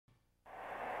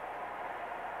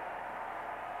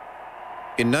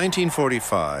In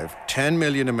 1945, 10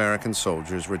 million American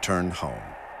soldiers returned home.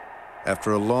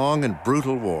 After a long and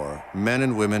brutal war, men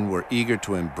and women were eager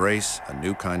to embrace a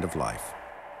new kind of life.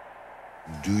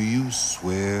 Do you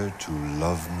swear to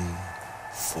love me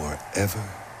forever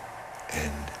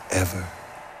and ever?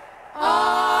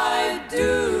 I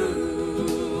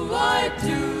do, I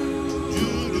do.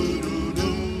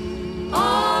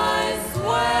 I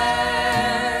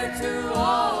swear to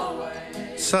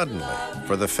always. Suddenly,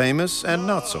 for the famous and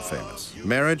not so famous,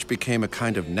 marriage became a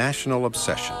kind of national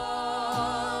obsession.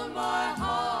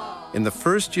 In the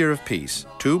first year of peace,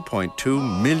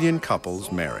 2.2 million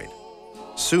couples married.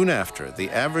 Soon after, the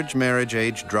average marriage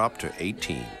age dropped to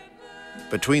 18.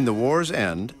 Between the war's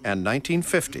end and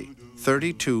 1950,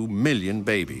 32 million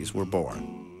babies were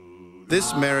born.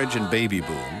 This marriage and baby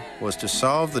boom was to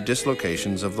solve the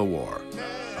dislocations of the war.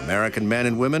 American men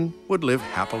and women would live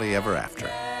happily ever after.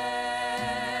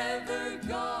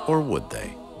 Or would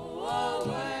they?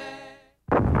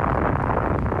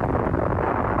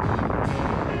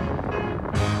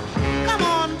 Come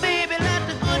on, baby, let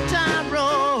the good time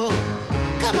roll.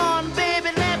 Come on, baby,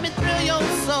 let me thrill your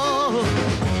soul.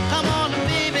 Come on,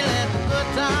 baby, let the good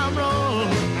time roll.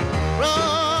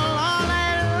 Roll all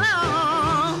night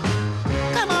long.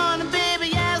 Come on, baby,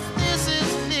 yes, this is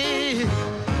it.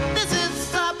 This is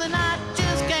something I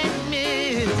just can't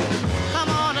miss. Come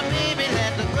on, baby,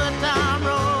 let the good time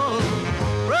roll.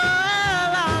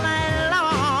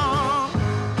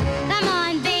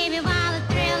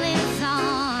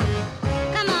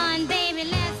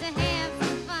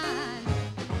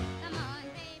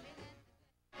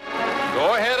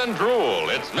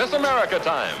 Miss America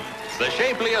time. The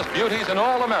shapeliest beauties in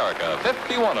all America,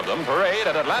 51 of them, parade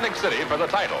at Atlantic City for the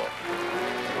title.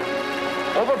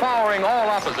 Overpowering all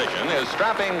opposition is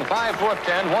strapping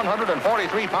 5'10",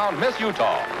 143-pound Miss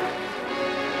Utah.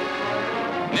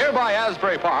 Nearby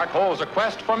Asbury Park holds a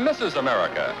quest for Mrs.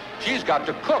 America. She's got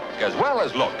to cook as well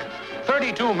as look.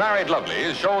 32 married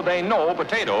lovelies show they know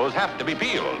potatoes have to be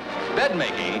peeled. Bed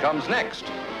making comes next.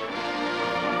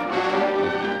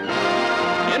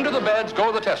 Into the beds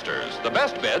go the testers. The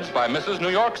best beds by Mrs. New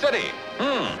York City.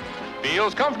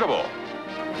 Feels comfortable.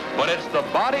 But it's the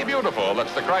body beautiful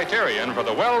that's the criterion for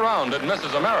the well-rounded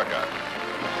Mrs. America.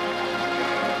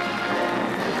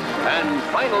 And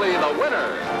finally, the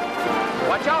winner.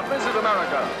 Watch out, Mrs.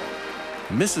 America.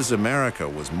 Mrs. America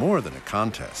was more than a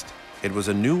contest. It was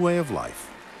a new way of life.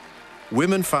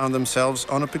 Women found themselves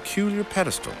on a peculiar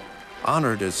pedestal,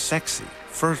 honored as sexy,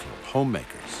 fertile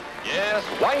homemakers. Yes,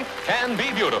 wife can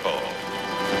be beautiful.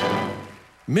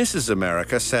 Mrs.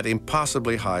 America set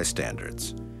impossibly high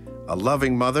standards. A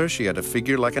loving mother, she had a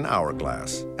figure like an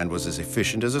hourglass and was as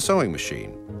efficient as a sewing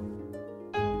machine.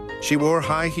 She wore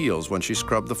high heels when she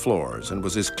scrubbed the floors and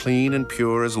was as clean and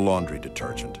pure as laundry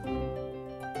detergent.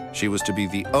 She was to be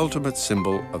the ultimate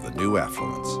symbol of the new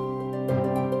affluence.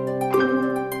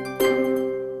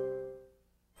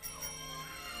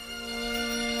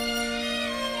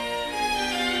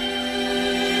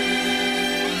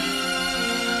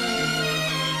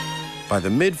 By the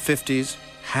mid-50s,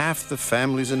 half the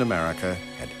families in America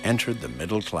had entered the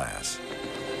middle class.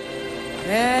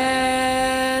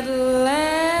 At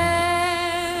last,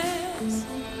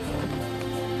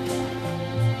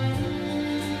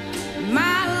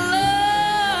 my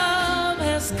love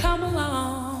has come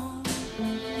along.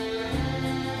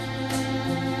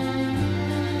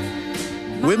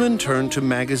 Women turned to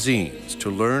magazines to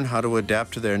learn how to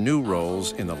adapt to their new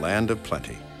roles in the land of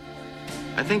plenty.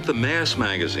 I think the mass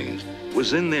magazines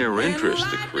was in their interest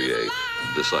to create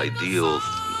this ideal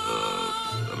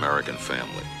American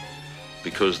family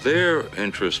because their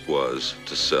interest was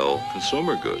to sell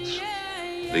consumer goods.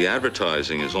 The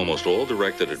advertising is almost all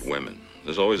directed at women.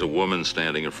 There's always a woman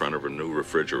standing in front of a new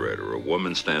refrigerator, or a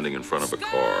woman standing in front of a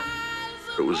car.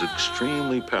 It was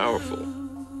extremely powerful.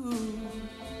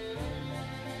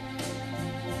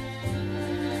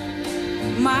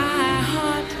 My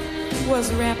heart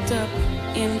was wrapped up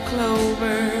in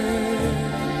clover.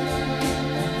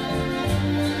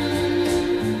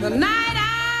 The night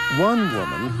One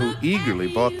woman who eagerly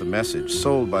bought the message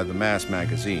sold by the mass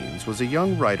magazines was a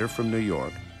young writer from New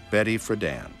York, Betty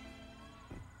Friedan.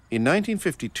 In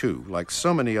 1952, like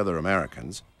so many other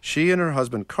Americans, she and her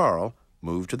husband Carl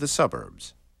moved to the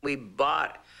suburbs. We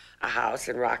bought a house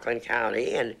in Rockland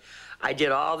County, and I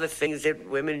did all the things that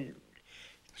women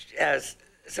as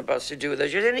supposed to do with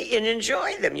those and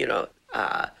enjoy them, you know.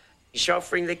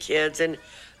 Chauffeuring the kids and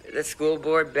the school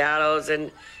board battles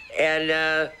and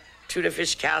tuna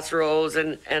fish casseroles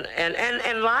and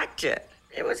liked it.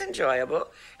 It was enjoyable.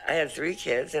 I had 3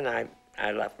 kids, and I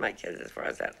I left my kids as far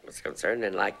as that was concerned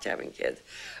and liked having kids.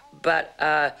 But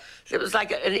it was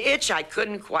like an itch I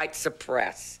couldn't quite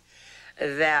suppress,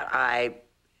 that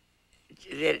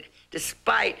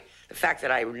despite the fact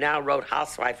that I now wrote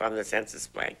housewife on the census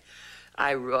blank,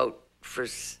 I wrote for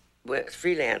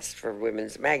freelance for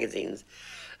women's magazines,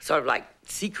 sort of like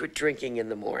secret drinking in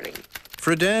the morning.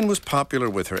 Friedan was popular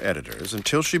with her editors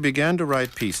until she began to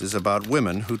write pieces about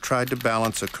women who tried to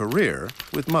balance a career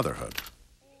with motherhood.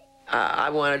 I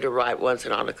wanted to write once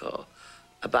an article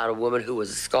about a woman who was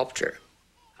a sculptor.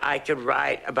 I could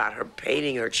write about her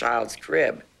painting her child's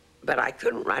crib, but I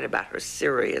couldn't write about her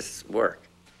serious work.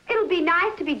 It'll be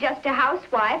nice to be just a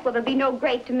housewife where there'll be no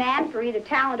great demand for either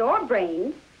talent or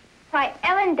brains. Why,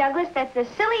 Ellen Douglas, that's the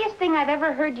silliest thing I've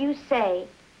ever heard you say.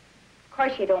 Of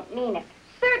course you don't mean it.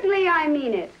 Certainly I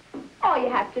mean it. All you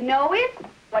have to know is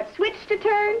what switch to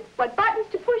turn, what buttons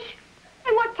to push,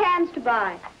 and what cans to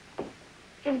buy.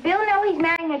 Does Bill know he's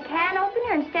marrying a can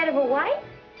opener instead of a wife?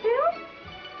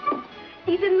 Bill?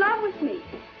 He's in love with me.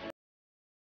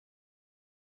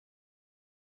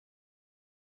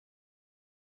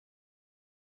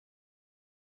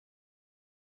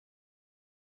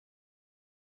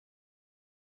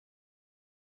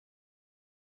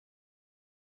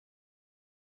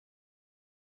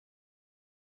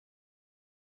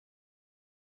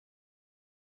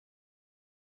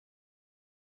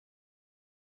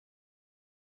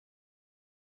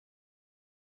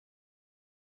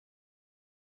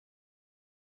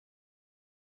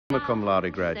 Cum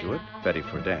laude graduate, Betty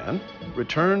Friedan,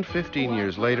 returned 15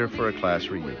 years later for a class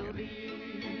reunion.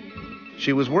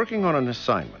 She was working on an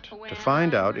assignment to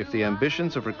find out if the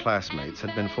ambitions of her classmates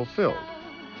had been fulfilled.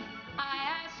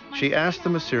 She asked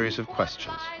them a series of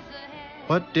questions.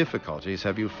 What difficulties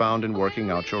have you found in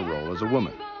working out your role as a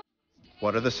woman?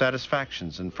 What are the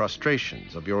satisfactions and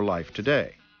frustrations of your life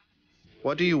today?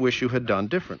 What do you wish you had done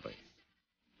differently?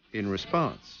 In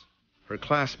response, her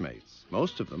classmates,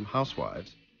 most of them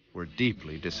housewives, were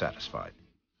deeply dissatisfied.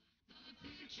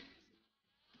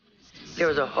 There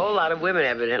was a whole lot of women,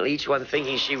 evidently, each one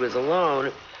thinking she was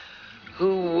alone,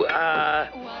 who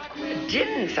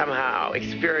didn't somehow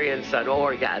experience an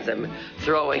orgasm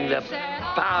throwing the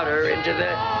powder into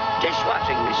the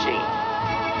dishwashing machine.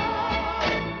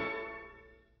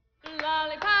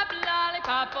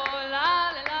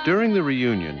 During the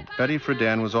reunion, Betty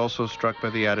Friedan was also struck by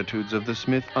the attitudes of the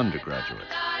Smith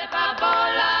undergraduates.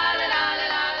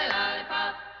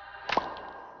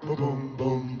 Boom,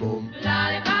 boom, boom.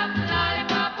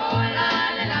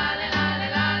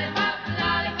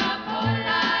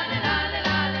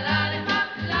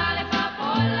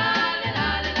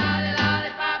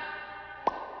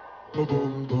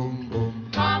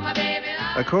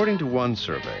 According to one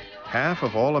survey, half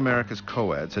of all America's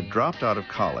co-eds had dropped out of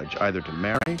college either to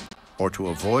marry or to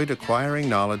avoid acquiring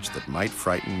knowledge that might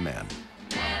frighten men.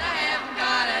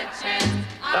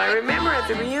 I remember at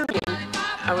the reunion,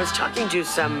 I was talking to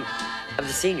some of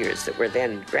the seniors that were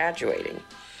then graduating,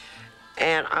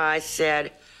 and I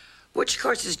said, which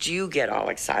courses do you get all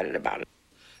excited about?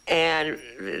 And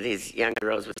these young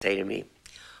girls would say to me,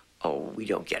 oh, we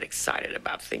don't get excited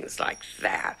about things like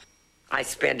that. I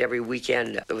spend every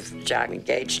weekend with Jack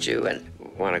engaged to and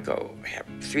want to go have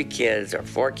 3 kids or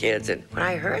 4 kids. And when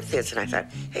I heard this, and I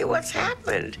thought, hey, what's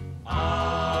happened?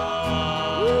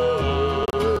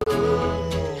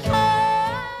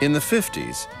 In the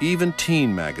 50s, even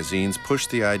teen magazines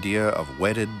pushed the idea of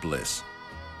wedded bliss.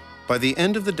 By the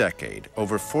end of the decade,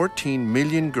 over 14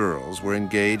 million girls were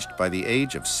engaged by the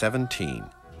age of 17.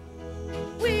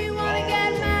 We want to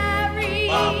get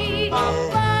married,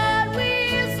 but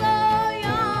we're so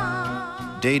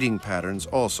young. Dating patterns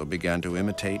also began to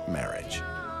imitate marriage.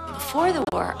 Before the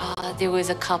war, there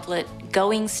was a couplet,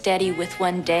 going steady with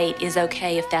one date is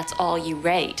okay if that's all you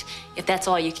rate, if that's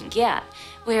all you can get.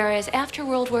 Whereas after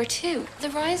World War II,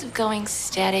 the rise of going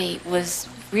steady was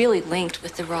really linked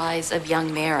with the rise of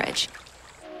young marriage.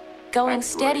 Going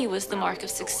steady was the mark of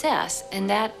success, and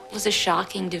that was a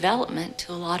shocking development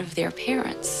to a lot of their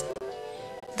parents.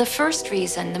 The first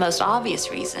reason, the most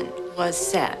obvious reason, was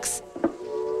sex.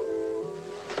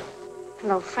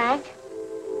 Hello, Frank.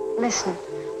 Listen,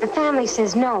 the family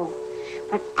says no,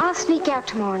 but I'll sneak out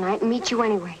tomorrow night and meet you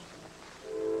anyway.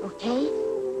 Okay?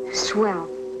 Swell.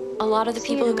 A lot of the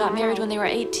people who got married when they were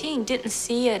 18 didn't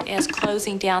see it as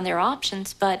closing down their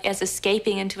options, but as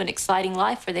escaping into an exciting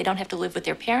life where they don't have to live with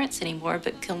their parents anymore,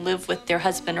 but can live with their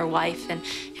husband or wife and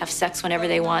have sex whenever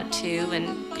they want to.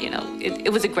 And, you know,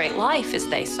 it was a great life as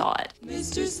they saw it.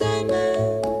 Mr.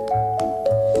 Sandman,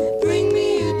 bring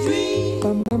me a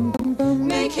dream.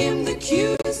 Make him the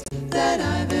cutest that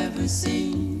I've ever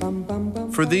seen.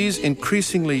 For these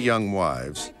increasingly young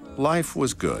wives, life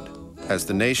was good, as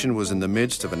the nation was in the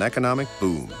midst of an economic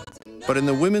boom. But in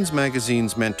the women's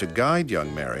magazines meant to guide young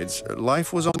marrieds,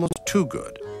 life was almost too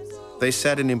good. They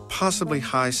set an impossibly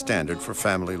high standard for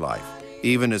family life,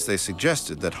 even as they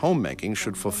suggested that homemaking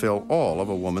should fulfill all of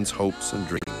a woman's hopes and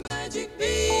dreams.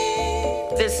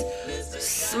 This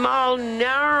small,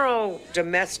 narrow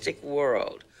domestic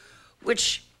world,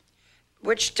 which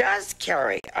does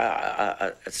carry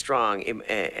a strong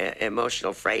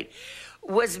emotional freight,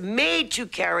 was made to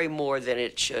carry more than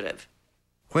it should have.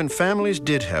 When families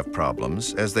did have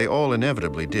problems, as they all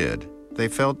inevitably did, they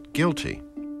felt guilty.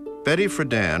 Betty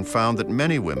Friedan found that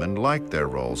many women liked their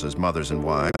roles as mothers and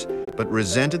wives, but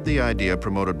resented the idea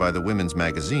promoted by the women's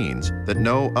magazines that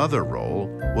no other role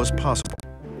was possible.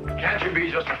 Can't you be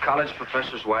just a college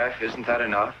professor's wife? Isn't that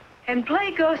enough? And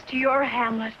play ghost to your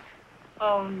Hamlet.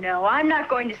 Oh, no, I'm not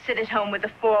going to sit at home with the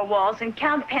four walls and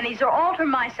count pennies or alter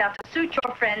myself to suit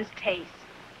your friend's taste.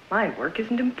 My work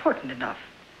isn't important enough.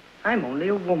 I'm only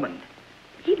a woman.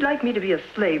 He'd like me to be a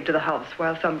slave to the house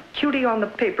while some cutie on the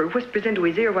paper whispers into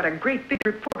his ear what a great big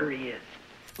reporter he is.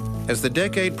 As the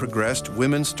decade progressed,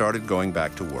 women started going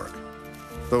back to work.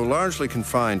 Though largely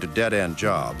confined to dead-end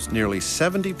jobs, nearly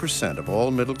 70% of all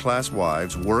middle-class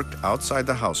wives worked outside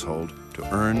the household to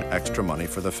earn extra money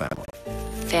for the family.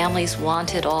 Families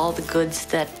wanted all the goods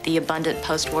that the abundant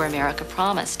post-war America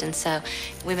promised, and so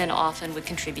women often would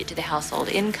contribute to the household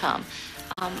income.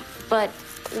 But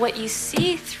what you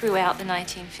see throughout the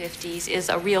 1950s is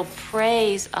a real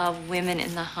praise of women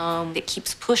in the home that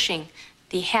keeps pushing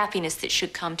the happiness that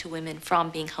should come to women from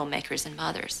being homemakers and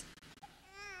mothers.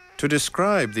 To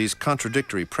describe these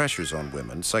contradictory pressures on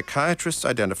women, psychiatrists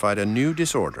identified a new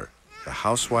disorder, the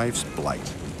housewife's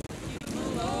blight.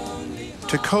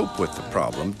 To cope with the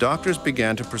problem, doctors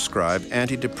began to prescribe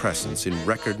antidepressants in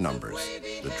record numbers.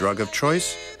 The drug of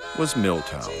choice was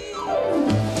Milltown.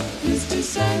 Mr.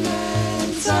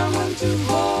 Sandman, someone to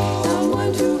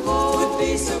hold would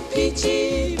be so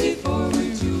peachy before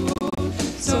we're too old.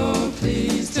 So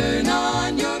please turn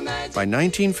on your magic. By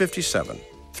 1957,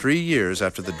 3 years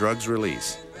after the drug's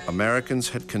release, Americans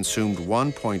had consumed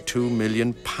 1.2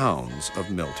 million pounds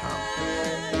of Milltown.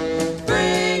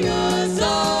 Bring us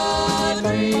our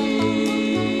dreams.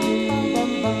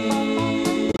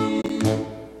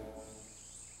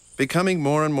 Becoming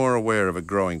more and more aware of a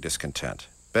growing discontent,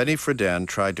 Betty Friedan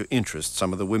tried to interest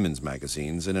some of the women's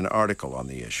magazines in an article on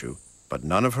the issue, but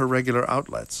none of her regular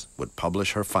outlets would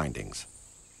publish her findings.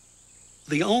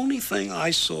 The only thing I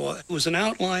saw was an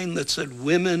outline that said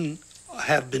women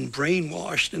have been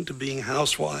brainwashed into being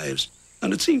housewives,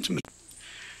 and it seemed to me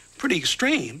pretty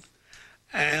extreme.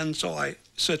 And so I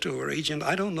said to her agent,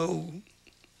 I don't know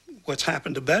what's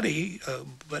happened to Betty,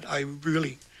 but I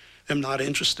really am not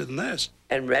interested in this.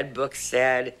 And Red Book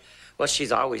said, well,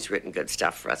 she's always written good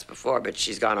stuff for us before, but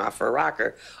she's gone off her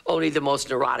rocker. Only the most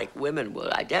neurotic women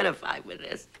will identify with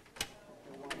this.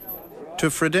 To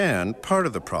Friedan, part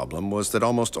of the problem was that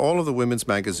almost all of the women's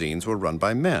magazines were run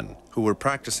by men who were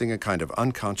practicing a kind of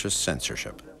unconscious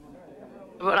censorship.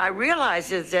 What I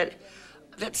realized is that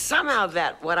somehow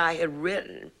that what I had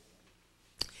written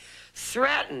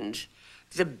threatened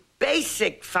the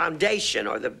basic foundation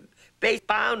or the base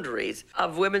boundaries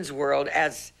of women's world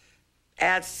as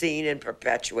seen and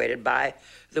perpetuated by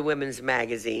the women's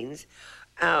magazines,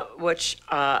 which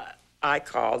I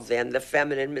called then the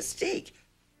feminine mystique.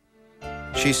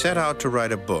 She set out to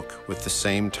write a book with the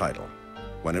same title.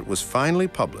 When it was finally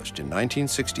published in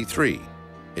 1963,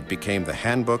 it became the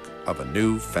handbook of a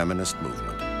new feminist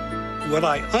movement. What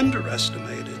I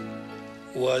underestimated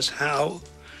was how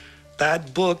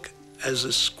that book, as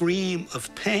a scream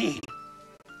of pain,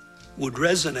 would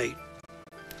resonate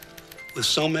with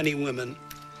so many women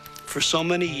for so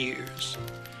many years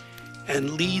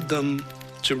and lead them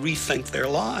to rethink their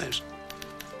lives.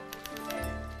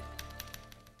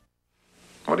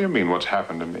 What do you mean, what's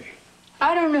happened to me?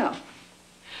 I don't know.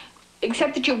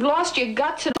 Except that you've lost your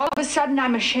guts and all of a sudden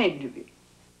I'm ashamed of you.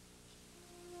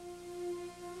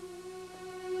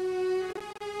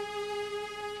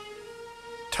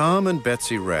 Tom and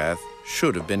Betsy Rath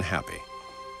should have been happy.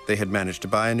 They had managed to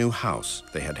buy a new house.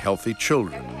 They had healthy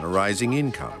children and a rising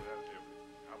income.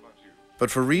 But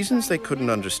for reasons they couldn't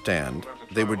understand,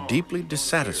 they were deeply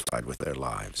dissatisfied with their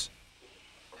lives.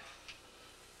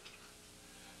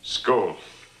 School.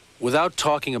 Without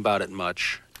talking about it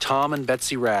much, Tom and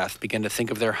Betsy Rath began to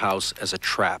think of their house as a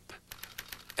trap,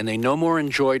 and they no more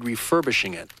enjoyed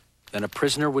refurbishing it than a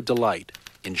prisoner would delight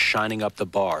in shining up the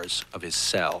bars of his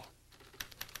cell.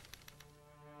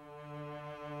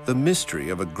 The mystery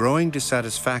of a growing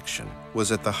dissatisfaction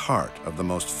was at the heart of the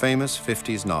most famous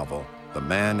 50s novel, The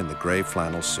Man in the Gray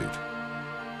Flannel Suit.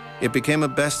 It became a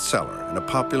bestseller and a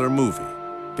popular movie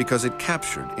because it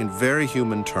captured in very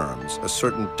human terms a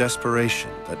certain desperation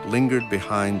that lingered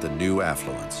behind the new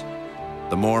affluence.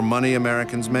 The more money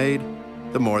Americans made,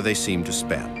 the more they seemed to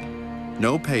spend.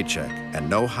 No paycheck and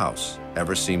no house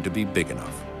ever seemed to be big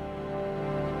enough.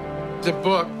 The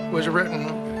book was written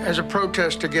as a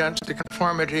protest against the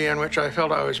conformity in which I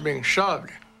felt I was being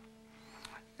shoved.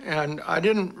 And I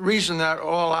didn't reason that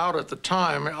all out at the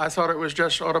time. I thought it was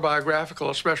just autobiographical,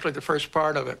 especially the first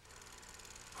part of it.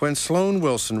 When Sloan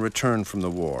Wilson returned from the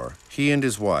war, he and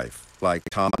his wife, like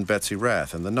Tom and Betsy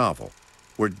Rath in the novel,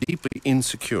 were deeply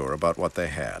insecure about what they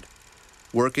had.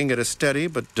 Working at a steady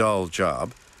but dull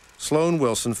job, Sloan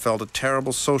Wilson felt a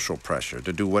terrible social pressure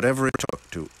to do whatever it took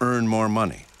to earn more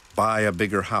money, buy a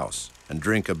bigger house, and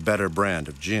drink a better brand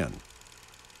of gin.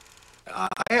 I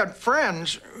had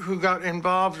friends who got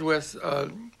involved with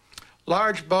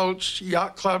large boats,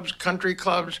 yacht clubs, country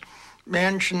clubs,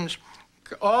 mansions,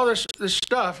 all this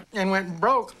stuff, and went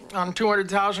broke on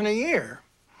 $200,000 a year,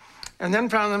 and then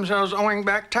found themselves owing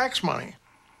back tax money.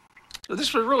 So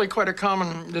this was really quite a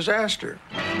common disaster.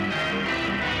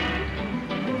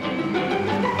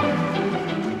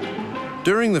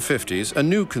 During the 50s, a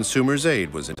new consumer's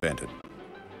aid was invented,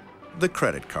 the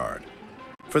credit card.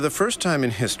 For the first time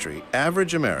in history,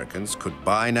 average Americans could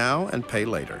buy now and pay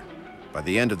later. By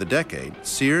the end of the decade,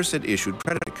 Sears had issued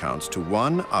credit accounts to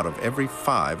 1 out of every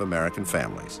 5 American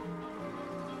families.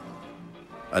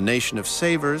 A nation of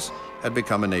savers had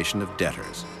become a nation of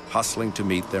debtors, hustling to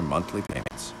meet their monthly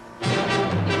payments.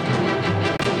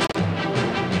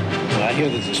 Well, I hear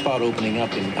there's a spot opening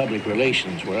up in public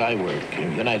relations where I work,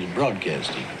 in United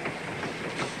Broadcasting.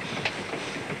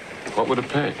 What would it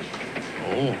pay?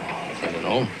 Oh, I don't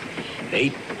know.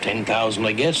 8,000, 10,000,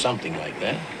 I guess, something like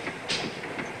that.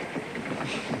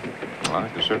 Well, I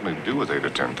could certainly do with 8,000 or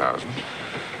 10,000.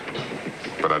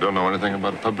 But I don't know anything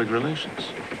about public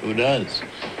relations. Who does?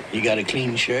 You got a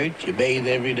clean shirt, you bathe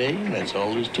every day, and that's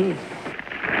all there's to it.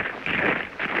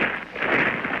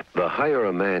 The higher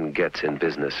a man gets in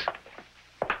business,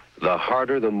 the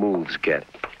harder the moves get.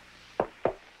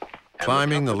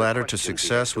 Climbing the ladder to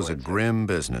success was a grim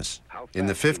business. In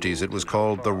the 50s, it was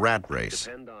called the rat race,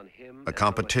 a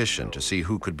competition to see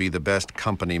who could be the best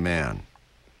company man.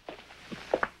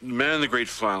 Man in the Great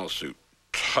Flannel Suit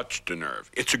touched a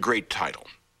nerve. It's a great title.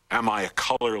 Am I a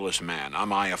colorless man?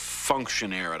 Am I a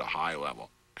functionaire at a high level?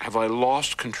 Have I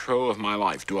lost control of my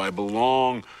life? Do I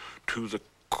belong to the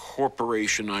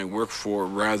corporation I work for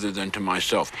rather than to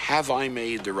myself? Have I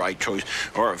made the right choice,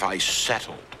 or have I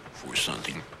settled for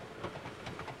something?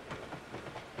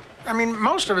 I mean,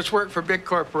 most of us worked for big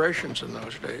corporations in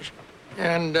those days.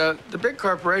 And the big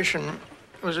corporation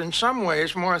was in some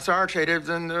ways more authoritative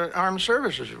than the armed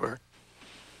services were.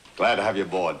 Glad to have you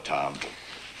aboard, Tom.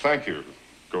 Thank you,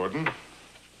 Gordon.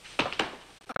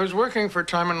 I was working for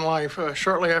Time and Life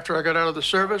shortly after I got out of the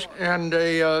service, and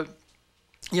a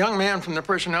young man from the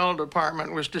personnel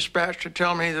department was dispatched to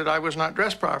tell me that I was not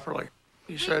dressed properly.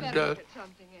 He said,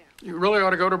 you really ought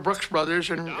to go to Brooks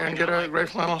Brothers and get a gray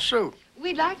flannel suit.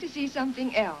 We'd like to see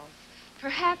something else.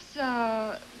 Perhaps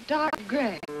dark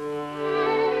gray.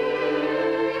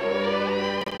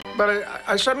 But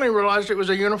I suddenly realized it was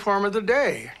a uniform of the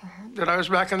day, that I was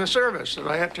back in the service, that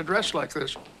I had to dress like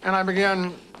this. And I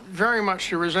began very much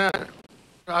to resent it.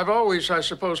 I've always, I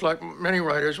suppose, like many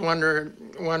writers,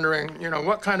 wondering, you know,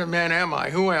 what kind of man am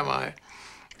I? Who am I?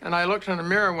 And I looked in the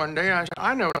mirror one day and I said,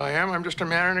 I know what I am. I'm just a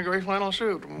man in a gray flannel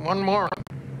suit. One more.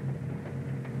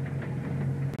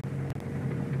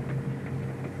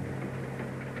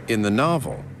 In the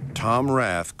novel, Tom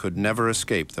Rath could never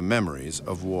escape the memories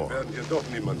of war. Come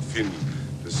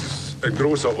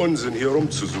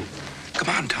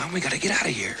on, Tom, we gotta get out of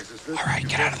here. All right,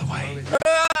 get out of the way.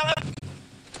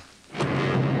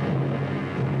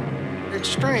 It's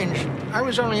strange. I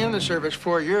was only in the service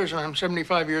 4 years and I'm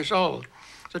 75 years old.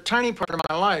 It's a tiny part of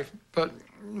my life, but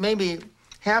maybe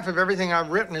half of everything I've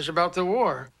written is about the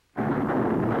war. The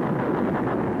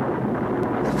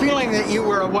feeling that you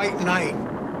were a white knight,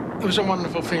 it was a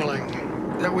wonderful feeling,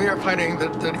 that we are fighting the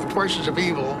forces of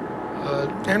evil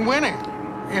and winning.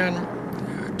 And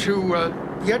to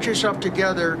get yourself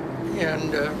together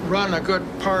and run a good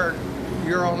part,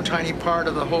 your own tiny part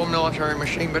of the whole military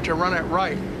machine, but to run it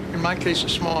right, in my case, a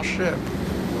small ship.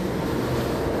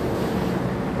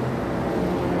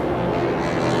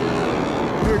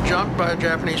 We were jumped by a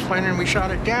Japanese plane and we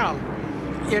shot it down.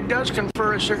 It does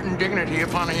confer a certain dignity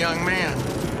upon a young man.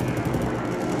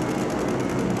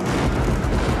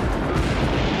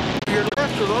 You're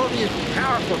left with all these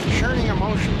powerful, churning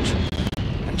emotions,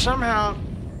 and somehow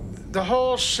the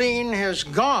whole scene has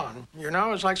gone, you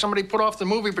know? It's like somebody put off the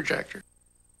movie projector.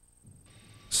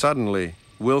 Suddenly,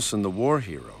 Wilson, the war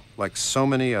hero, like so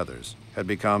many others, had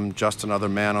become just another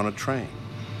man on a train.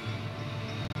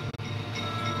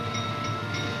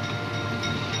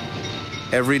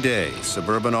 Every day,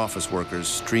 suburban office workers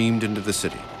streamed into the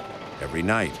city. Every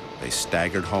night, they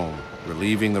staggered home,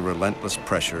 relieving the relentless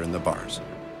pressure in the bars.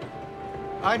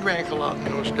 I drank a lot in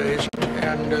those days,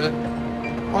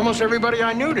 and almost everybody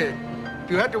I knew did.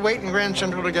 You had to wait in Grand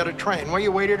Central to get a train. Well,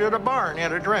 you waited at a bar and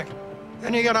had a drink.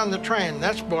 Then you get on the train.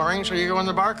 That's boring, so you go in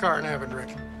the bar car and have a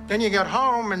drink. Then you get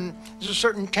home, and there's a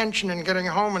certain tension in getting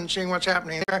home and seeing what's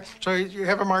happening there, so you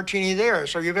have a martini there.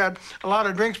 So you've had a lot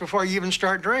of drinks before you even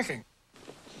start drinking.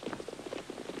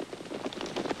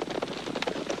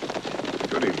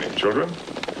 Good evening, children.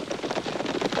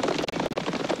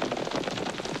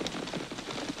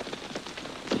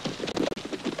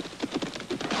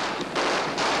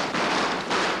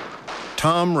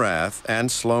 Tom Rath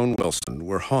and Sloan Wilson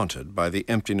were haunted by the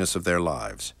emptiness of their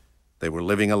lives. They were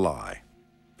living a lie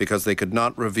because they could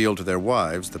not reveal to their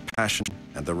wives the passion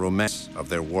and the romance of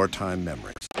their wartime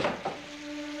memories.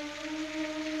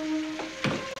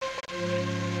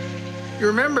 You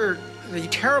remember the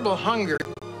terrible hunger,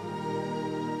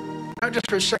 not just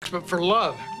for sex, but for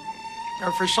love,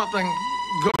 or for something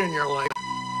good in your life.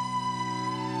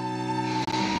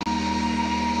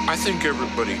 I think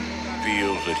everybody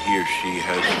feels that he or she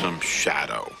has some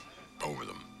shadow over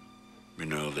them, you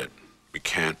know, that we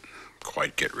can't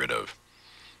quite get rid of.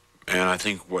 And I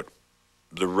think what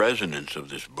the resonance of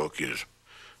this book is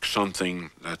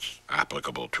something that's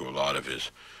applicable to a lot of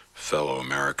his fellow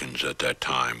Americans at that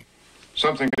time.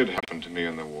 Something did happen to me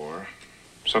in the war,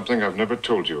 something I've never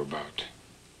told you about.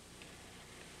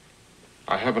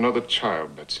 I have another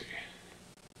child, Betsy,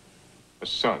 a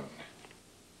son,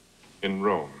 in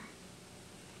Rome.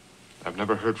 I've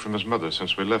never heard from his mother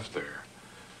since we left there.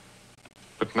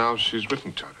 But now she's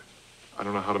written to it. I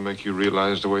don't know how to make you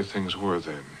realize the way things were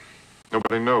then.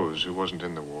 Nobody knows who wasn't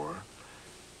in the war.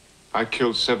 I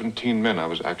killed 17 men I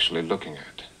was actually looking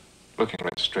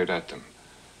right straight at them.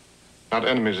 Not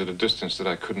enemies at a distance that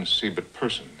I couldn't see, but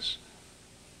persons.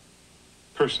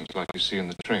 Persons like you see in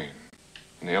the train,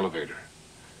 in the elevator.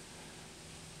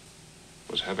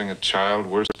 Was having a child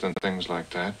worse than things like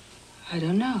that? I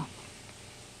don't know.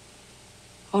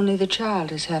 Only the child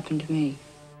has happened to me.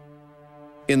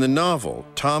 In the novel,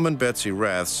 Tom and Betsy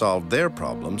Rath solved their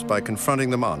problems by confronting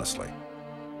them honestly.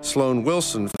 Sloan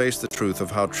Wilson faced the truth of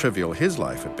how trivial his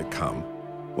life had become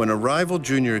when a rival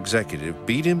junior executive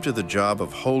beat him to the job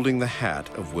of holding the hat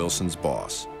of Wilson's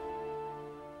boss.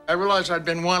 I realized I'd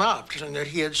been one-upped and that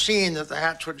he had seen that the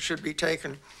hats should be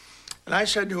taken. And I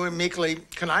said to him meekly,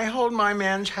 "Can I hold my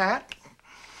man's hat?"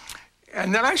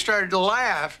 And then I started to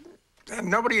laugh, and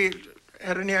nobody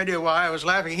had any idea why I was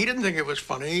laughing. He didn't think it was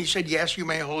funny. He said, "Yes, you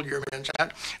may hold your man's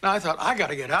hat." And I thought, I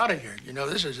got to get out of here. You know,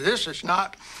 this is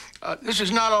not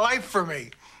a life for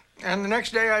me. And the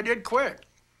next day I did quit.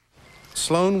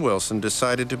 Sloan Wilson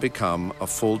decided to become a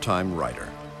full-time writer.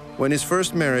 When his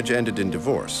first marriage ended in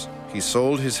divorce, he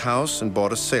sold his house and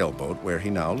bought a sailboat where he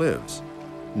now lives.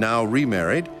 Now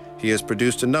remarried, he has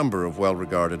produced a number of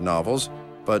well-regarded novels,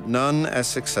 but none as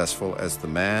successful as The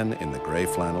Man in the Gray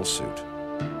Flannel Suit.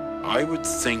 I would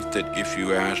think that if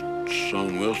you asked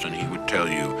Sloan Wilson, he would tell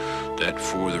you that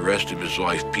for the rest of his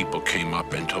life, people came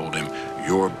up and told him,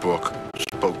 "Your book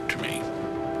spoke to me.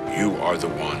 You are the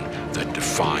one that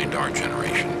defined our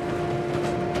generation."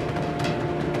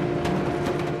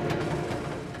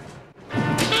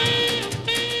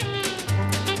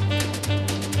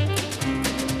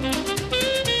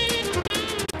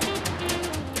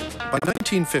 By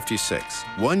 1956,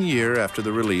 1 year after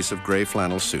the release of Gray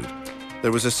Flannel Suit,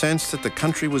 there was a sense that the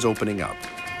country was opening up.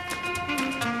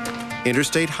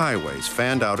 Interstate highways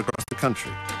fanned out across the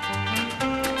country.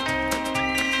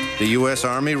 The U.S.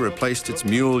 Army replaced its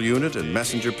mule unit and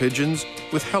messenger pigeons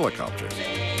with helicopters.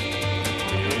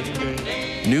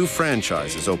 New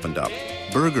franchises opened up: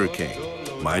 Burger King,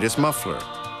 Midas Muffler,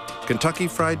 Kentucky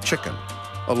Fried Chicken,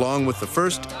 along with the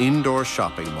first indoor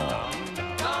shopping mall.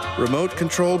 Remote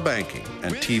control banking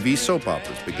and TV soap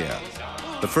operas began.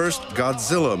 The first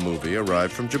Godzilla movie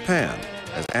arrived from Japan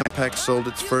as Ampex sold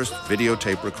its first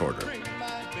videotape recorder.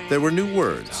 There were new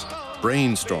words: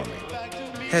 brainstorming,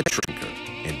 head shrinker,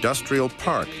 industrial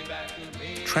park,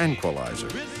 tranquilizer.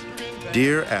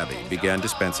 Dear Abby began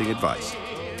dispensing advice.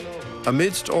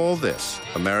 Amidst all this,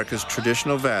 America's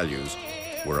traditional values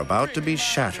were about to be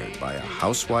shattered by a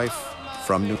housewife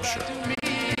from New Hampshire.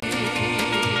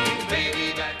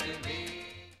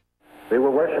 We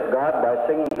will worship God by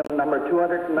singing hymn number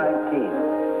 219,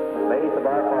 faith of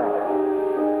our fathers.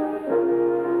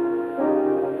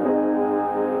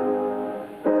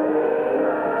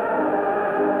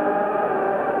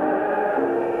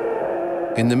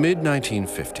 In the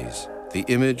mid-1950s, the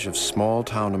image of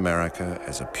small-town America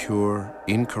as a pure,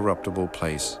 incorruptible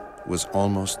place was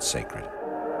almost sacred.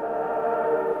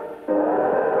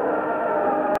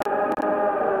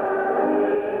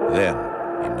 Then,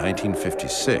 in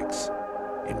 1956,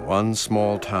 in one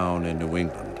small town in New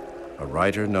England, a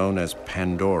writer known as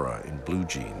Pandora in blue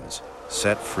jeans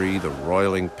set free the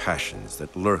roiling passions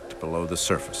that lurked below the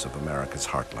surface of America's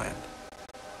heartland.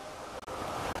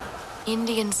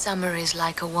 Indian summer is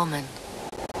like a woman,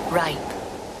 ripe,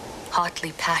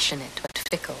 hotly passionate, but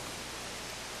fickle.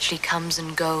 She comes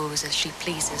and goes as she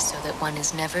pleases, so that one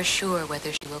is never sure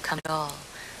whether she will come at all,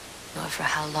 nor for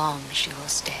how long she will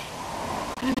stay.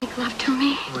 Can you make love to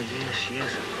me? Oh,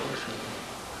 yes, of course.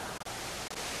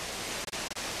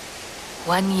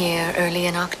 1 year early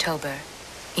in October,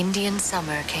 Indian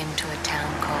summer came to a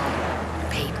town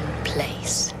called Peyton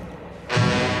Place.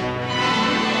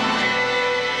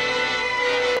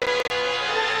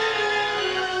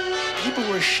 People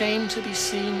were ashamed to be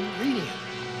seen reading it.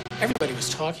 Everybody was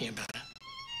talking about it.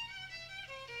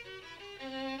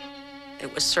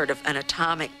 It was sort of an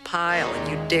atomic pile, and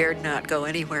you dared not go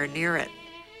anywhere near it.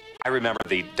 I remember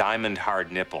the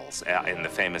diamond-hard nipples in the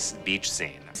famous beach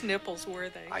scene. Whose nipples were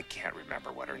they? I can't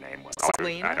remember what her name was.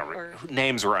 Selena, I don't. or?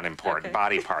 Names were unimportant. Okay.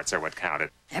 Body parts are what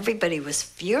counted. Everybody was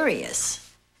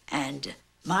furious. And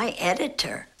my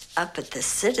editor up at the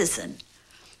Citizen,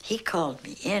 he called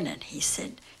me in and he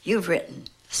said, "You've written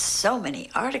so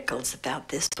many articles about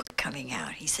this book coming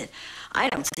out." He said, "I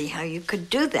don't see how you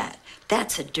could do that.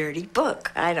 That's a dirty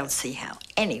book. I don't see how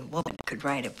any woman could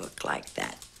write a book like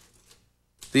that."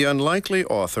 The unlikely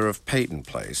author of Peyton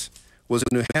Place was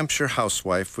a New Hampshire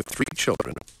housewife with 3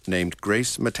 children named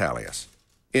Grace Metalius.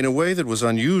 In a way that was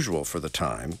unusual for the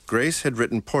time, Grace had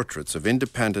written portraits of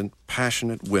independent,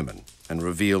 passionate women and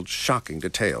revealed shocking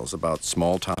details about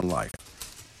small-town life.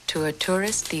 To a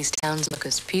tourist, these towns look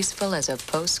as peaceful as a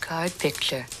postcard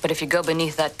picture. But if you go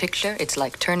beneath that picture, it's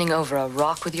like turning over a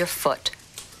rock with your foot.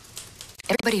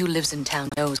 Everybody who lives in town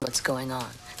knows what's going on.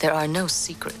 There are no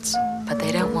secrets, but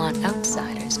they don't want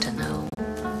outsiders to know.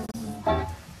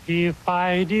 If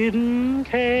I didn't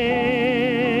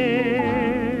care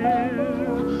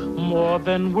more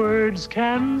than words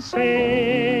can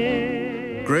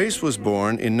say. Grace was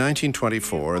born in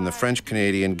 1924 in the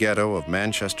French-Canadian ghetto of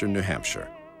Manchester, New Hampshire.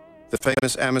 The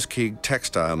famous Amiskeg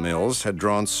textile mills had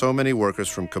drawn so many workers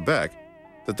from Quebec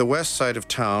that the west side of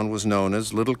town was known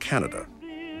as Little Canada.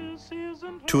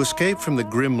 To escape from the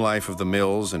grim life of the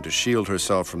mills and to shield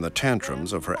herself from the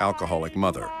tantrums of her alcoholic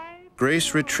mother,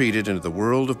 Grace retreated into the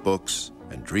world of books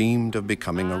and dreamed of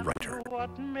becoming a writer.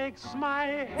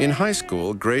 In high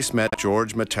school, Grace met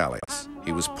George Metalius.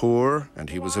 He was poor and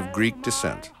he was of Greek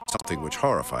descent, something which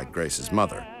horrified Grace's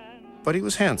mother. But he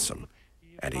was handsome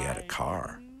and he had a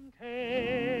car.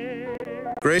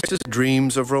 Grace's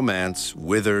dreams of romance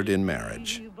withered in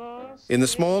marriage. In the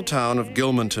small town of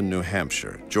Gilmanton, New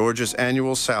Hampshire, George's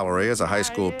annual salary as a high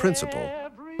school principal,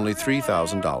 only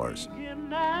 $3,000.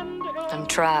 I'm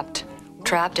trapped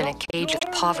in a cage of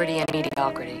poverty and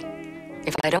mediocrity.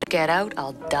 If I don't get out,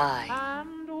 I'll die.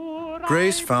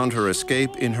 Grace found her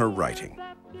escape in her writing.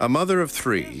 A mother of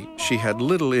 3, she had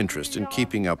little interest in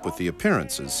keeping up with the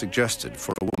appearances suggested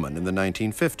for a woman in the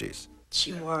 1950s.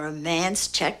 She wore a man's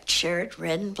checked shirt,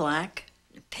 red and black,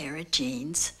 a pair of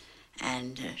jeans,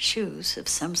 and shoes of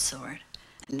some sort.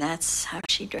 And that's how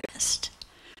she dressed,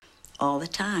 all the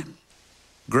time.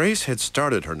 Grace had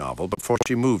started her novel before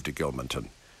she moved to Gilmanton,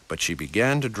 but she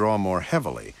began to draw more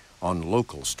heavily on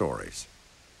local stories.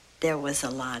 There was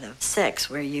a lot of sex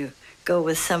where you go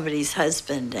with somebody's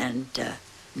husband and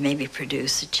maybe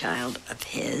produce a child of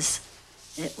his.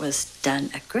 It was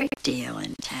done a great deal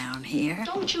in town here.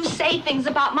 Don't you say things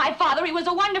about my father. He was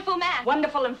a wonderful man.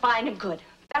 Wonderful and fine and good.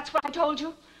 That's what I told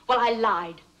you? Well, I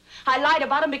lied. I lied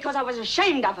about him because I was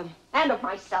ashamed of him and of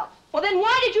myself. Well, then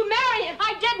why did you marry him?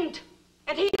 I didn't.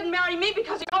 And he didn't marry me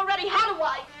because he already had a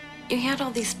wife. You had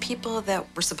all these people that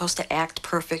were supposed to act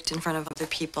perfect in front of other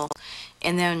people,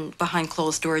 and then behind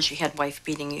closed doors you had wife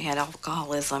beating, you had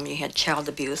alcoholism, you had child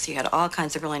abuse, you had all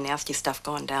kinds of really nasty stuff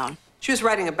going down. She was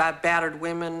writing about battered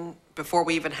women before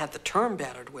we even had the term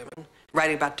battered women,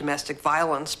 writing about domestic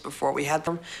violence before we had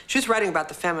them. She was writing about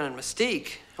the feminine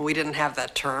mystique, and we didn't have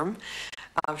that term.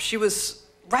 She was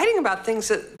writing about things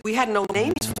that we had no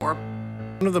names for.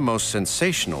 One of the most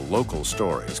sensational local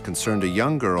stories concerned a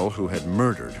young girl who had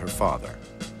murdered her father.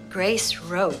 Grace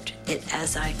wrote it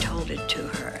as I told it to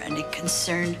her, and it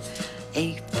concerned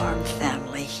a farm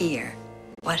family here.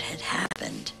 What had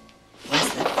happened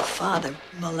was that the father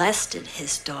molested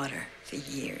his daughter for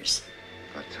years.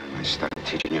 By the time I started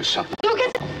teaching you something.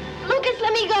 Lucas! Lucas,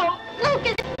 let me go!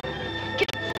 Lucas!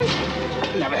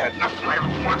 I never had nothing I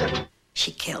ever wanted.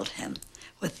 She killed him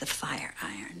with the fire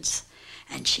irons,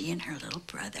 and she and her little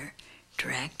brother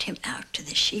dragged him out to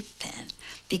the sheep pen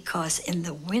because in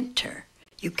the winter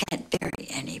you can't bury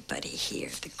anybody here.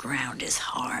 The ground is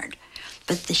hard.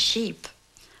 But the sheep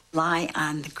lie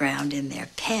on the ground in their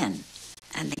pen,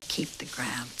 and they keep the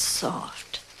ground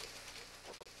soft.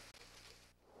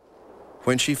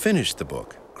 When she finished the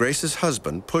book, Grace's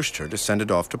husband pushed her to send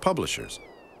it off to publishers.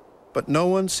 But no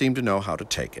one seemed to know how to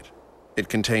take it. It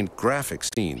contained graphic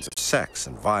scenes of sex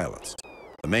and violence.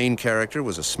 The main character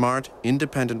was a smart,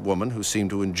 independent woman who seemed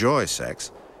to enjoy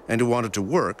sex and who wanted to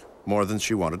work more than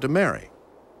she wanted to marry.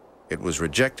 It was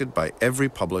rejected by every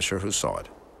publisher who saw it.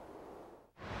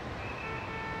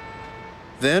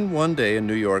 Then, one day in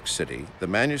New York City, the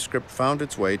manuscript found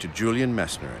its way to Julian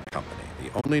Messner and Company, the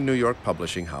only New York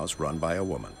publishing house run by a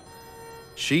woman.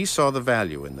 She saw the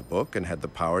value in the book and had the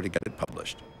power to get it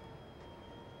published.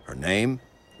 Her name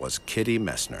was Kitty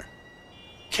Messner.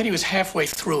 Kitty was halfway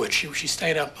through it. She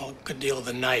stayed up a good deal of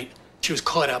the night. She was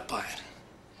caught up by it,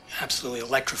 absolutely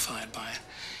electrified by it.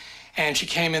 And she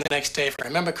came in the next day, if I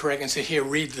remember correctly, and said, "Here,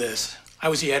 read this." I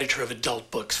was the editor of adult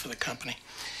books for the company.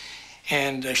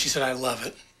 And she said, "I love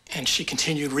it." And she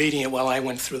continued reading it while I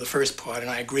went through the first part, and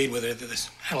I agreed with her that this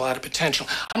had a lot of potential.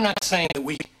 I'm not saying that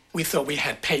we thought we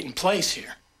had Peyton Place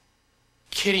here.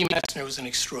 Kitty Messner was an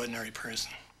extraordinary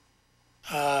person,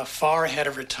 far ahead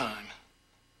of her time.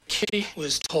 Kitty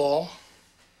was tall,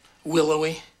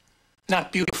 willowy,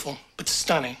 not beautiful, but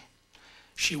stunning.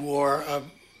 She wore a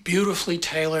beautifully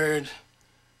tailored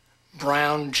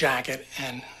brown jacket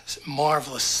and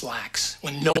marvelous slacks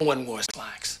when no one wore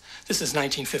slacks. This is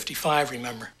 1955,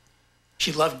 remember.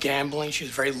 She loved gambling. She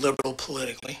was very liberal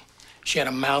politically. She had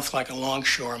a mouth like a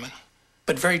longshoreman,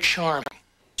 but very charming.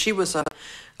 She was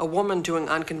a woman doing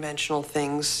unconventional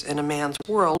things in a man's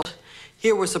world.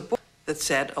 Here was a book that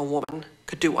said a woman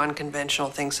could do unconventional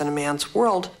things in a man's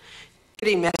world.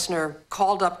 Kitty Messner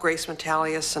called up Grace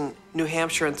Metalius in New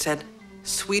Hampshire and said,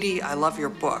 "Sweetie, I love your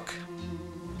book."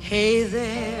 Hey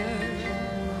there,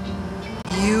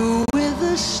 you with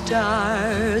the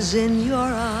stars in your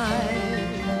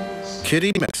eyes.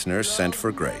 Kitty Messner sent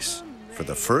for Grace. For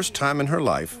the first time in her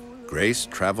life, Grace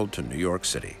traveled to New York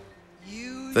City.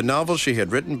 The novel she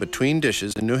had written between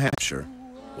dishes in New Hampshire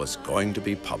was going to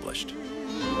be published.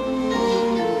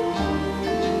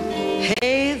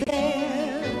 Hey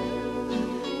there,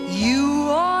 you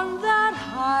on that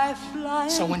high flying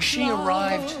So when she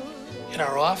arrived in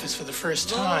our office for the first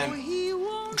time,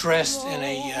 dressed in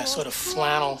a sort of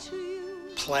flannel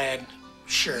plaid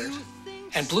shirt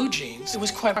and blue jeans, it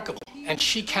was quite remarkable. And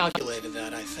she calculated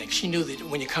that, I think. She knew that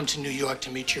when you come to New York to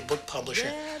meet your book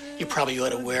publisher, you probably ought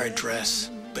to wear a dress.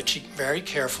 But she very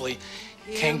carefully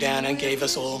came down and gave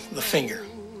us all the finger.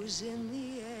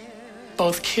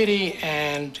 Both Kitty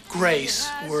and Grace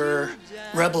were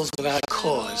rebels without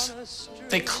cause.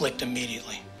 They clicked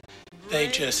immediately. They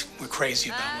just were crazy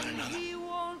about one another.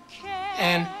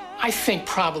 And I think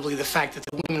probably the fact that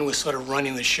the women were sort of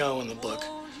running the show in the book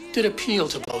did appeal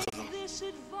to both of them.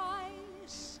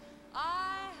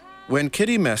 When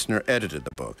Kitty Messner edited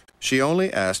the book, she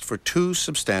only asked for 2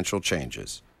 substantial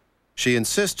changes. She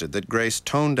insisted that Grace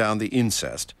tone down the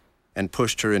incest and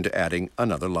pushed her into adding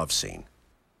another love scene.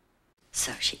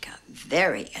 So she got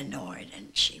very annoyed,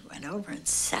 and she went over and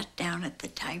sat down at the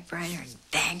typewriter and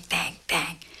bang, bang,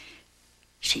 bang.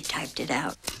 She typed it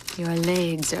out. Your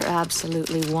legs are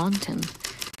absolutely wanton.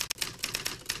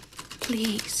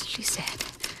 Please, she said.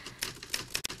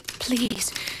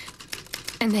 Please.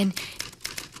 And then,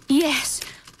 yes,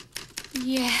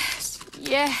 yes,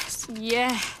 yes,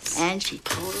 yes. And she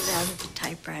pulled it out of the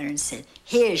typewriter and said,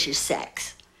 "Here's your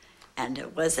sex." And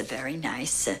it was a very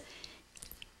nice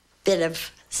bit of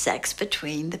sex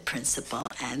between the principal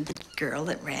and the girl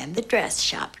that ran the dress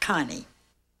shop, Connie.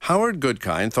 Howard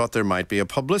Goodkind thought there might be a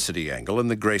publicity angle in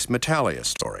the Grace Metalius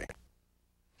story.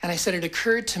 And I said, it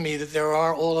occurred to me that there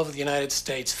are all over the United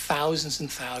States thousands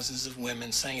and thousands of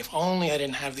women saying, if only I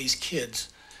didn't have these kids,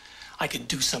 I could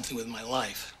do something with my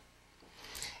life.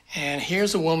 And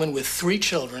here's a woman with 3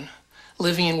 children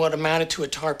living in what amounted to a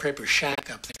tar paper shack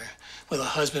up there with a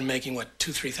husband making, what, $2,000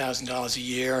 to $3,000 a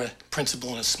year, a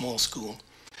principal in a small school.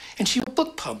 And she had a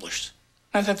book published.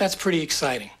 I thought that's pretty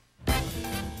exciting.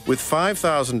 With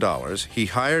 $5,000, he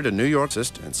hired a New York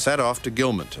assistant and set off to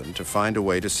Gilmanton to find a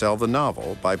way to sell the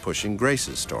novel by pushing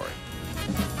Grace's story.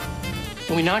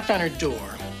 When we knocked on her door,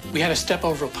 We had to step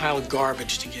over a pile of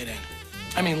garbage to get in.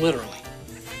 I mean, literally.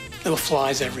 There were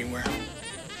flies everywhere.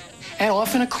 And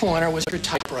off in a corner was her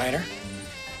typewriter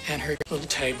and her little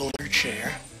table and her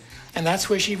chair. And that's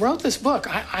where she wrote this book.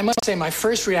 I must say my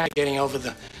first reaction getting over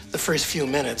the first few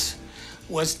minutes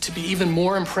was to be even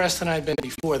more impressed than I'd been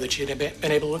before that she had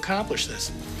been able to accomplish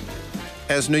this.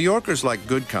 As New Yorkers like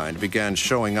Goodkind began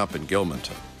showing up in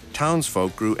Gilmanton,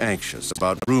 townsfolk grew anxious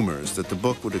about rumors that the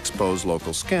book would expose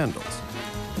local scandals.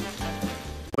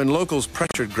 When locals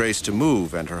pressured Grace to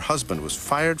move and her husband was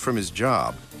fired from his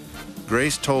job,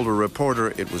 Grace told a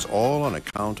reporter it was all on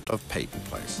account of Peyton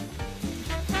Place.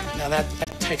 Now that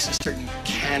takes a certain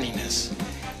canniness,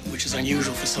 which is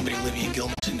unusual for somebody living in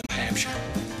Gilmanton, New Hampshire.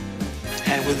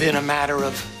 And within a matter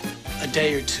of a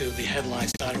day or two, the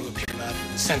headlines started to appear about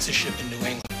censorship in New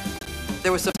England.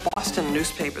 There was a Boston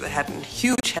newspaper that had in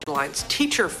huge headlines,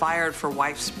 "Teacher fired for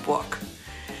wife's book."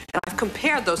 And I've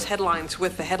compared those headlines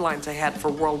with the headlines I had for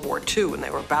World War II, and they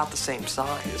were about the same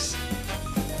size.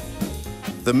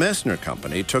 The Messner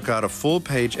Company took out a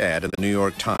full-page ad in the New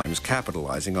York Times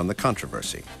capitalizing on the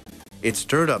controversy. It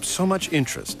stirred up so much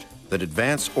interest that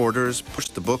advance orders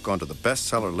pushed the book onto the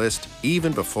bestseller list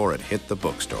even before it hit the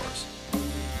bookstores.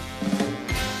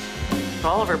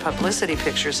 All of her publicity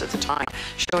pictures at the time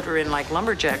showed her in like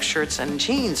lumberjack shirts and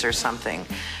jeans or something.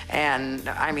 And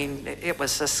I mean, it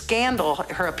was a scandal.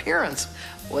 Her appearance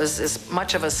was as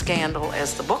much of a scandal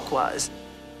as the book was.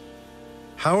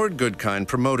 Howard Goodkind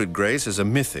promoted Grace as a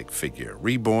mythic figure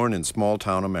reborn in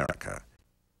small-town America.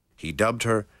 He dubbed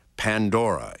her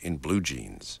Pandora in blue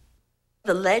jeans.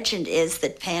 The legend is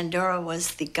that Pandora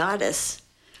was the goddess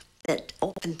that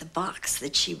opened the box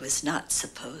that she was not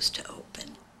supposed to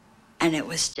open. And it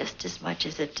was just as much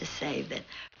as if to say that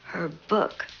her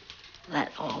book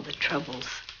let all the troubles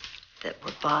that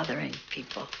were bothering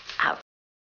people out.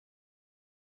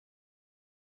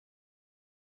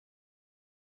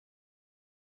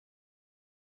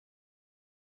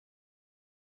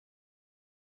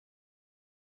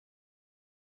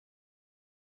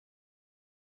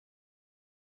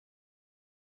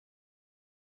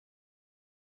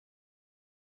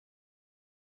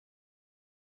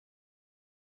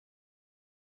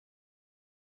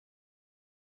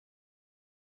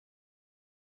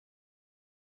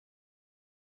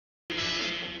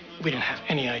 We didn't have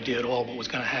any idea at all what was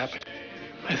going to happen.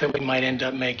 I thought we might end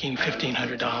up making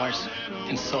 $1,500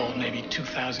 and sold maybe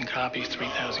 2,000 copies,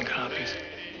 3,000 copies.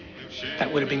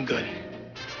 That would have been good.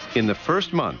 In the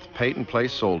first month, Peyton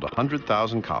Place sold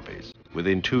 100,000 copies.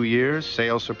 Within 2 years,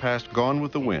 sales surpassed Gone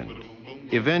with the Wind.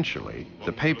 Eventually,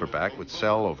 the paperback would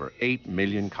sell over 8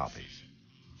 million copies.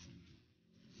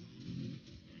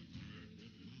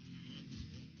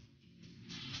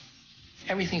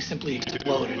 Everything simply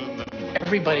exploded.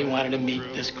 Everybody wanted to meet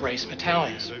this Grace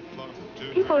Metalius.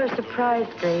 People are surprised,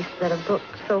 Grace, that a book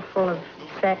so full of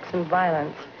sex and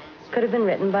violence could have been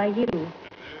written by you,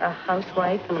 a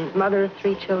housewife and mother of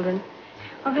 3 children.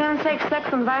 Well, for heaven's sake, sex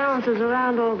and violence is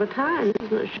around all the time.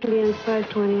 It shouldn't be any surprise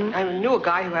to anyone. I knew a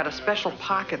guy who had a special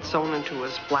pocket sewn into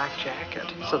his black jacket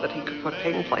so that he could put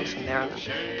Peyton Place in there and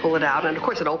then pull it out. And, of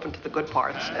course, it opened to the good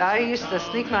parts. I used to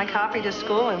sneak my copy to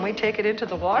school, and we'd take it into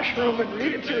the washroom and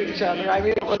read it to each other. I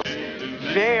mean, it was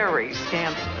very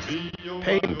scandalous.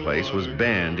 Peyton Place was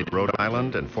banned in Rhode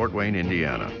Island and Fort Wayne,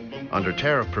 Indiana. Under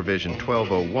Tariff Provision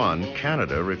 1201,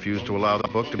 Canada refused to allow the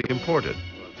book to be imported.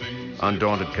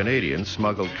 Undaunted Canadians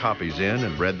smuggled copies in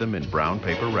and read them in brown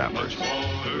paper wrappers.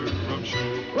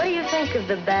 What do you think of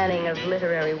the banning of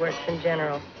literary works in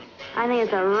general? I think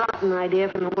it's a rotten idea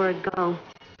from the word go.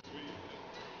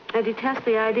 I detest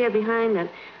the idea behind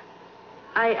it.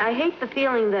 I hate the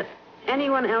feeling that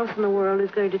anyone else in the world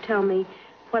is going to tell me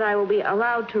what I will be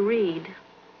allowed to read,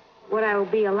 what I will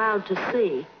be allowed to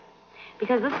see.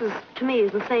 Because this is, to me,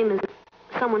 is the same as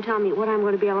someone telling me what I'm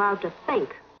going to be allowed to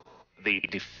think. The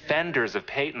defenders of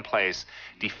Peyton Place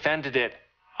defended it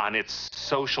on its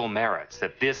social merits,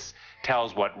 that this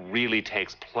tells what really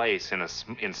takes place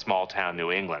in small-town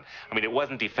New England. I mean, it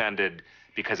wasn't defended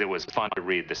because it was fun to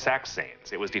read the sex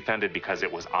scenes. It was defended because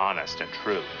it was honest and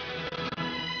true.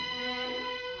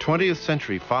 20th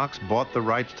Century Fox bought the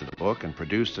rights to the book and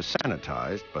produced a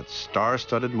sanitized but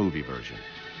star-studded movie version.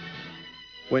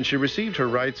 When she received her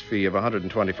rights fee of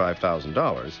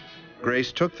 $125,000,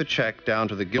 Grace took the check down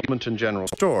to the Gilmanton General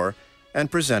Store and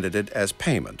presented it as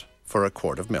payment for a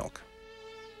quart of milk.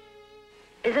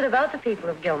 Is it about the people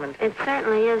of Gilmanton? It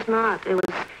certainly is not. It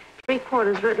was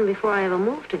 3/4 written before I ever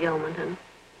moved to Gilmanton.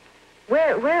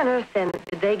 Where on earth, then,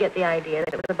 did they get the idea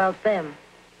that it was about them?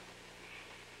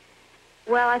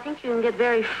 Well, I think you can get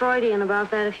very Freudian about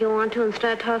that if you want to and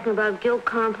start talking about guilt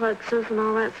complexes and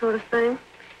all that sort of thing.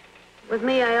 With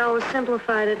me, I always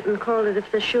simplified it and called it, if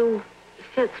the shoe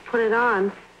fits, put it on.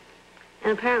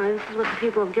 And apparently this is what the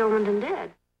people of Gilmanton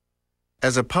did.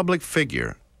 As a public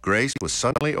figure, Grace was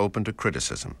suddenly open to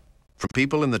criticism, from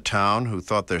people in the town who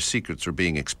thought their secrets were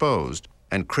being exposed,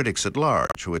 and critics at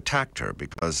large who attacked her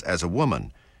because, as a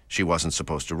woman, she wasn't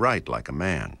supposed to write like a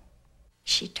man.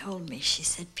 She told me, she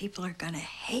said, people are going to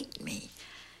hate me.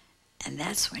 And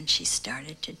that's when she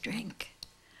started to drink.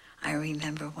 I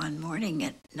remember one morning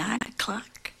at 9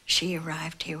 o'clock, she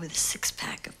arrived here with a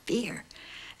 6-pack of beer,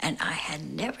 and I had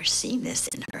never seen this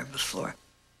in her before.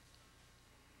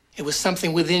 It was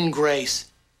something within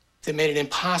Grace that made it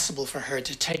impossible for her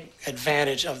to take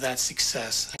advantage of that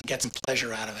success and get some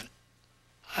pleasure out of it.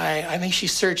 I think she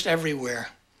searched everywhere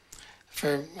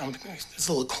for, it's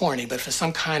a little corny, but for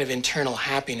some kind of internal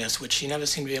happiness, which she never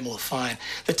seemed to be able to find.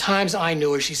 The times I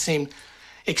knew her, she seemed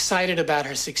excited about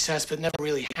her success, but never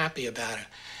really happy about it.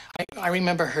 I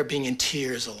remember her being in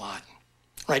tears a lot,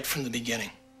 right from the beginning.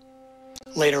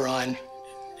 Later on,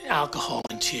 alcohol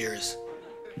and tears.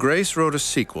 Grace wrote a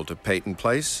sequel to Peyton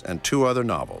Place and 2 other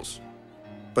novels.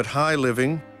 But high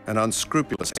living, an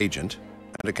unscrupulous agent,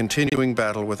 and a continuing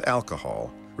battle with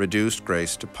alcohol reduced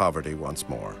Grace to poverty once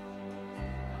more.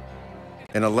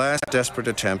 In a last desperate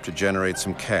attempt to generate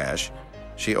some cash,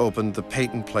 she opened the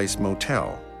Peyton Place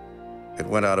Motel. It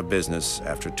went out of business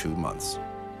after 2 months.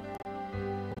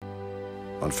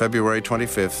 On February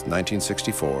 25th,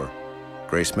 1964,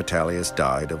 Grace Metalius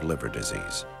died of liver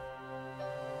disease.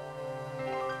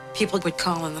 People would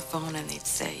call on the phone and they'd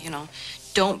say, you know,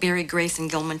 don't bury Grace in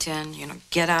Gilmanton, you know,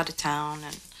 get out of town,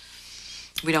 and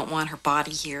we don't want her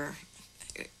body here.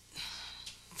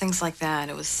 Things like that.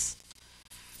 It was,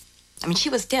 I mean, she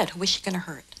was dead. Who was she going to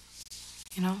hurt,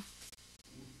 you know?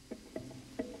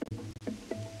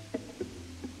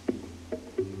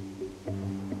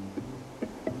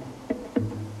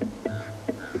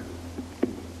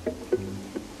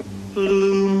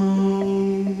 Blue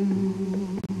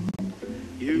moon,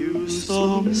 you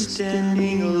saw me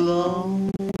standing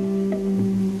alone,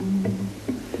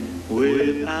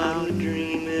 without a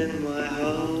dream in my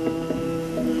heart,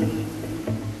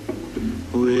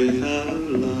 without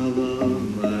love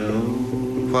of my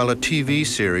own. While a TV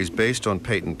series based on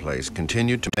Peyton Place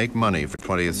continued to make money for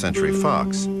 20th Century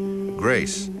Fox,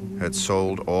 Grace had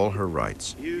sold all her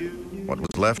rights. What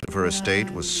was left of her estate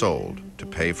was sold to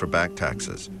pay for back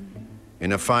taxes.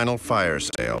 In a final fire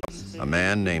sale, a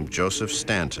man named Joseph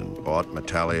Stanton bought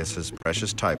Metalius's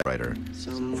precious typewriter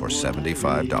for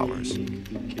 $75.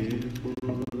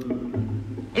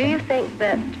 Do you think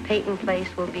that Peyton Place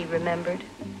will be remembered?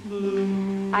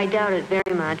 I doubt it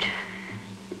very much.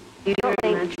 You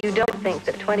don't think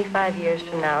that 25 years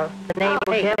from now, the name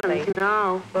Peyton Place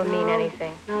will mean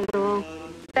anything? Not at all.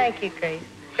 Thank you, Grace.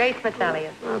 Grace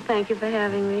Metalius. Well, thank you for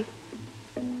having me.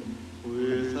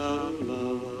 Without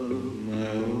love of my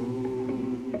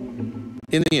own.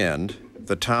 In the end,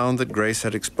 the town that Grace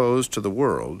had exposed to the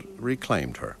world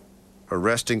reclaimed her. Her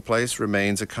resting place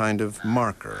remains a kind of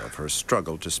marker of her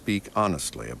struggle to speak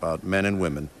honestly about men and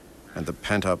women and the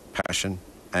pent-up passion,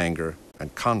 anger,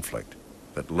 and conflict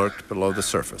that lurked below the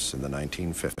surface in the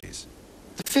 1950s.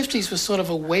 The 50s was sort of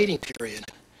a waiting period.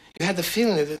 You had the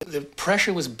feeling that the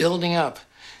pressure was building up.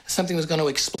 Something was going to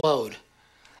explode.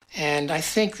 And I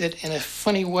think that in a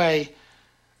funny way,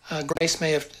 Grace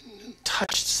may have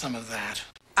touched some of that.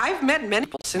 I've met many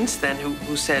people since then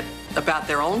who said about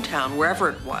their own town, wherever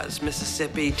it was,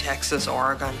 Mississippi, Texas,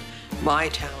 Oregon, my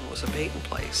town was a Peyton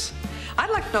Place. I'd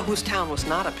like to know whose town was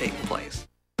not a Peyton Place.